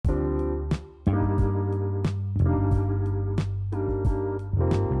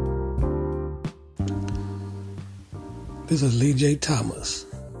This is Lee J. Thomas.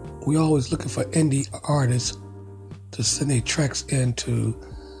 We always looking for indie artists to send their tracks in to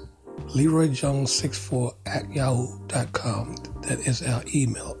LeroyJones64@yahoo.com. That is our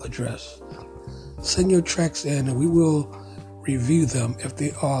email address. Send your tracks in and we will review them. If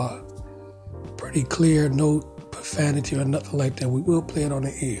they are pretty clear, no profanity or nothing like that, we will play it on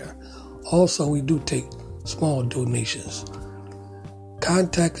the air. Also, we do take small donations.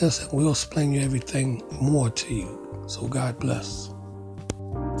 Contact us and we'll explain you everything more to you. So God bless.